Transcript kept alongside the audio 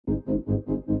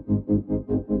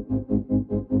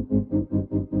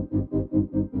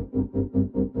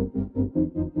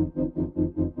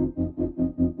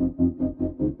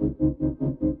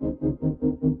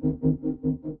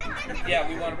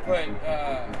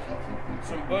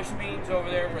some bush beans over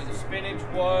there where the spinach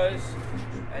was.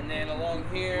 And then along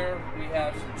here, we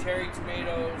have some cherry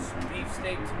tomatoes,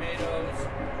 beefsteak tomatoes,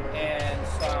 and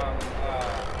some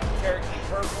Cherokee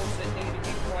purples that need to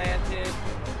be planted.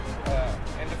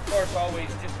 And of course, always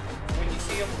just when you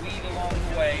see them weed along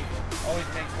the way, always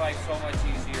makes life so much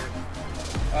easier.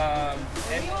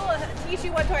 And we will teach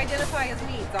you what to identify as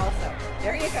weeds also.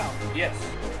 There you go. Yes.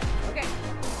 Okay.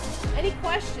 Any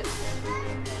questions?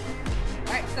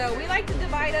 Alright, so we like to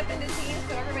divide up into teams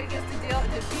so everybody gets to be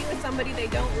with somebody they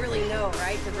don't really know,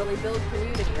 right? To really build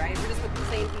community, right? We're just with the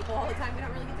same people all the time. We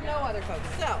don't really get to know other folks.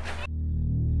 So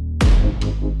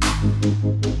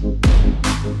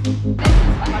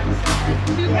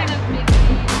to kind of make